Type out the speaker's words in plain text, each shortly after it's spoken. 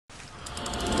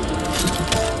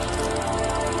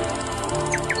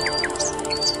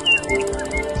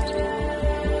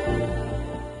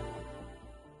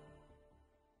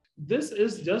this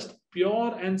is just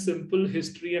pure and simple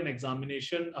history and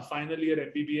examination, a final year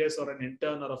MBBS or an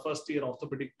intern or a first year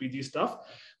orthopedic PG stuff.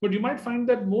 But you might find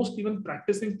that most even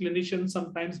practicing clinicians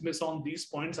sometimes miss on these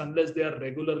points unless they are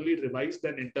regularly revised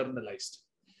and internalized.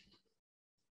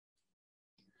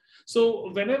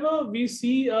 So whenever we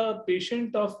see a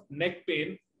patient of neck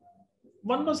pain,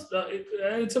 one must,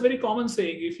 it's a very common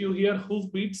saying, if you hear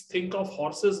hoofbeats, think of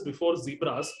horses before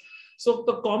zebras. So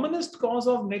the commonest cause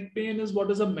of neck pain is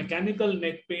what is a mechanical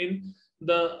neck pain.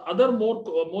 The other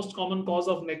most common cause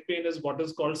of neck pain is what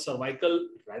is called cervical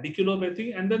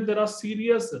radiculopathy. And then there are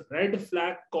serious red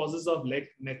flag causes of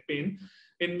neck pain,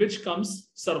 in which comes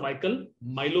cervical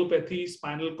myelopathy,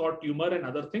 spinal cord tumor, and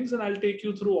other things. And I'll take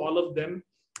you through all of them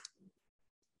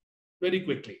very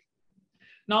quickly.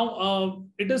 Now,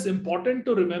 it is important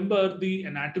to remember the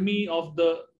anatomy of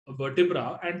the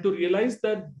vertebra and to realize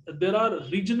that there are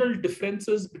regional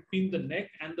differences between the neck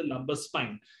and the lumbar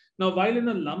spine. Now, while in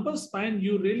a lumbar spine,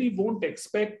 you really won't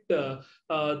expect a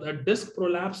disc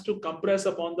prolapse to compress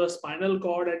upon the spinal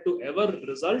cord and to ever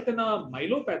result in a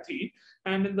myelopathy.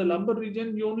 And in the lumbar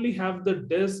region, you only have the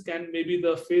disc and maybe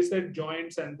the facet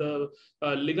joints and the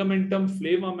ligamentum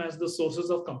flavum as the sources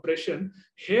of compression.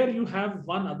 Here you have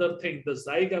one other thing, the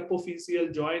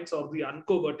zygapophyseal joints or the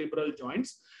uncovertebral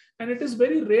joints. And it is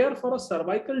very rare for a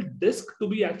cervical disc to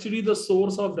be actually the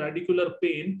source of radicular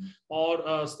pain or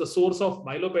the source of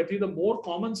myelopathy. The more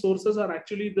common sources are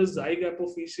actually the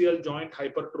zygapophyseal joint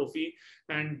hypertrophy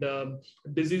and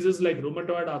diseases like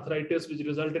rheumatoid arthritis, which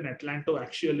result in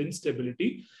atlantoaxial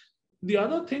instability. The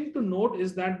other thing to note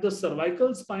is that the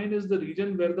cervical spine is the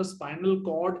region where the spinal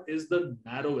cord is the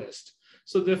narrowest.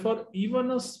 So therefore,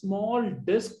 even a small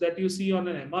disc that you see on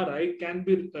an MRI can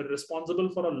be responsible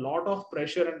for a lot of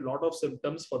pressure and a lot of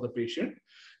symptoms for the patient.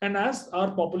 And as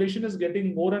our population is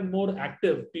getting more and more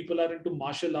active, people are into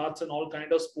martial arts and all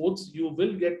kinds of sports, you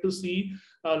will get to see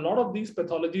a lot of these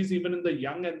pathologies even in the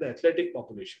young and the athletic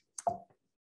population.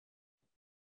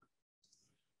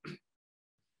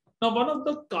 Now, one of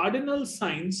the cardinal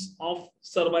signs of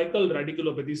cervical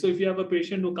radiculopathy. So if you have a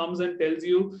patient who comes and tells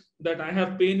you that I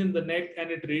have pain in the neck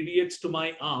and it radiates to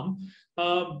my arm,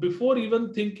 before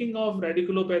even thinking of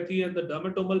radiculopathy and the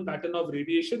dermatomal pattern of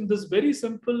radiation, this very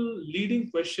simple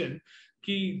leading question,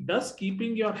 does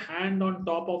keeping your hand on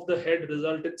top of the head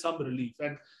result in some relief?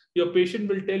 And your patient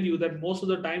will tell you that most of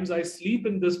the times I sleep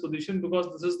in this position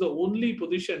because this is the only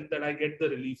position that I get the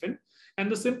relief in. And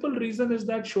the simple reason is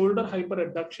that shoulder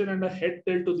hyperabduction and a head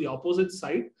tilt to the opposite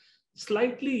side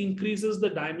slightly increases the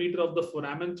diameter of the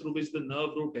foramen through which the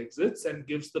nerve root exits and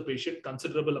gives the patient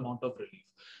considerable amount of relief.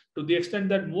 To the extent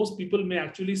that most people may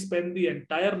actually spend the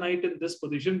entire night in this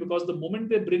position because the moment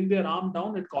they bring their arm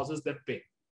down, it causes them pain.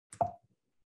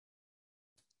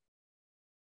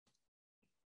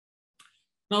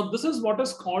 Now, this is what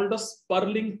is called a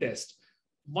Sperling test.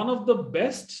 One of the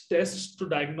best tests to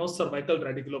diagnose cervical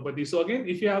radiculopathy. So again,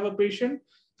 if you have a patient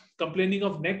complaining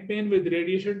of neck pain with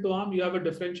radiation to arm, you have a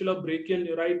differential of brachial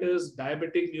neuritis,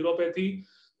 diabetic neuropathy,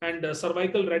 and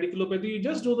cervical radiculopathy, you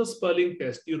just do the Sperling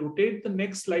test. You rotate the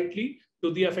neck slightly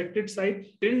to the affected side,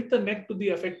 tilt the neck to the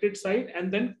affected side,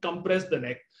 and then compress the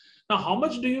neck. Now, how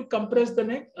much do you compress the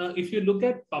neck? If you look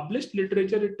at published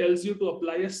literature, it tells you to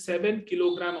apply a 7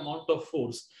 kilogram amount of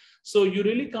force. So you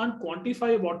really can't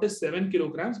quantify what is 7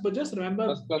 kilograms, but just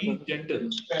remember, be gentle.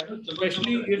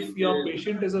 Especially if your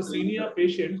patient is a senior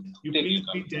patient, you please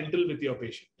be gentle with your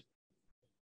patient.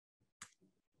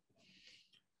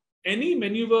 Any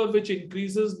maneuver which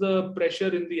increases the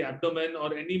pressure in the abdomen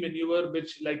or any maneuver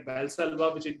which like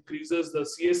Valsalva, which increases the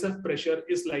CSF pressure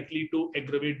is likely to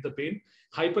aggravate the pain.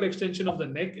 Hyperextension of the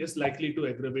neck is likely to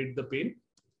aggravate the pain.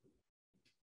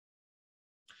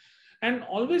 And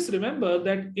always remember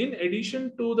that in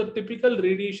addition to the typical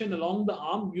radiation along the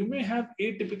arm, you may have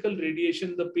atypical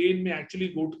radiation. The pain may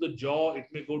actually go to the jaw. It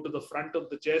may go to the front of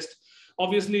the chest.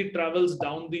 Obviously, it travels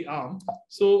down the arm.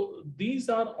 So these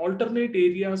are alternate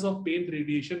areas of pain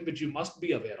radiation which you must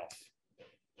be aware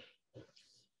of.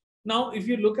 Now, if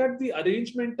you look at the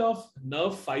arrangement of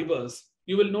nerve fibers,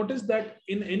 you will notice that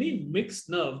in any mixed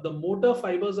nerve, the motor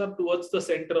fibers are towards the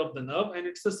center of the nerve, and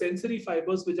it's the sensory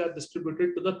fibers which are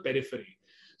distributed to the periphery.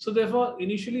 So therefore,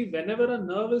 initially, whenever a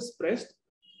nerve is pressed,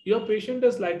 your patient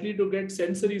is likely to get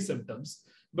sensory symptoms.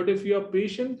 But if your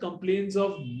patient complains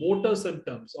of motor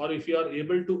symptoms, or if you are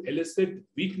able to elicit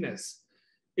weakness,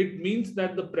 it means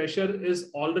that the pressure is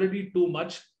already too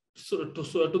much. So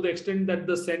to the extent that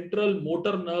the central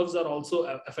motor nerves are also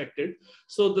affected.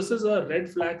 So this is a red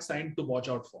flag sign to watch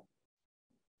out for.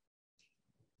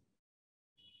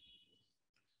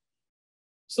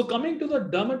 So coming to the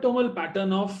dermatomal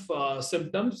pattern of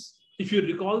symptoms, If you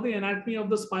recall the anatomy of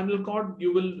the spinal cord,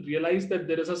 you will realize that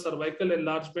there is a cervical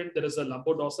enlargement, there is a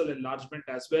lumbodorsal enlargement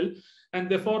as well. And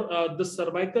therefore, the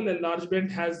cervical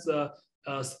enlargement has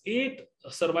 8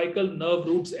 cervical nerve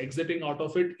roots exiting out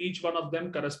of it. Each one of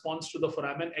them corresponds to the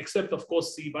foramen, except of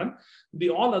course C1. The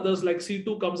all others like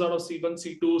C2 comes out of C1,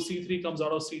 C2, C3 comes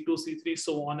out of C2, C3,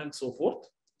 so on and so forth.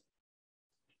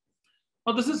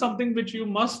 Now, this is something which you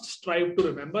must strive to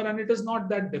remember, and it is not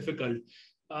that difficult.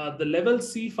 The level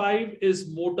C5 is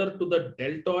motor to the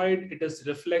deltoid, it is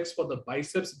reflex for the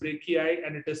biceps brachii,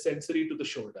 and it is sensory to the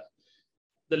shoulder.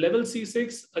 The level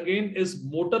C6 again is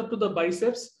motor to the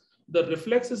biceps. The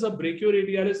reflex is a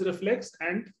brachioradialis reflex,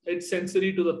 and it's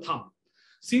sensory to the thumb.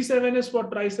 C7 is for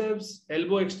triceps,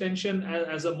 elbow extension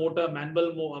as a motor,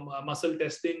 manual muscle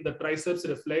testing, the triceps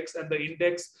reflex, and the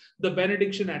index, the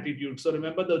benediction attitude. So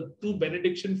remember the 2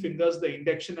 benediction fingers, the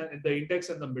index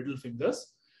and the middle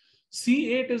fingers.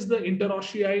 C8 is the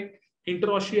interossei.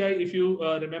 Interossei, if you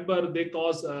remember, they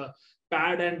cause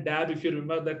pad and dab, if you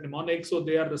remember that mnemonic. So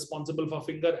they are responsible for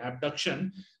finger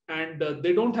abduction, and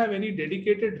they don't have any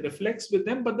dedicated reflex with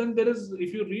them. But then there is,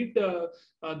 if you read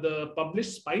the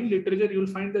published spine literature, you'll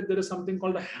find that there is something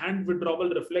called a hand withdrawal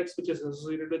reflex, which is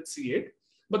associated with C8.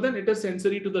 But then it is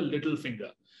sensory to the little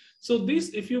finger. So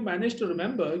these, if you manage to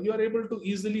remember, you are able to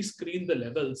easily screen the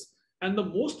levels. And the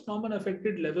most common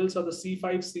affected levels are the C5,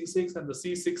 C6, and the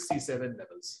C6, C7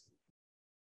 levels.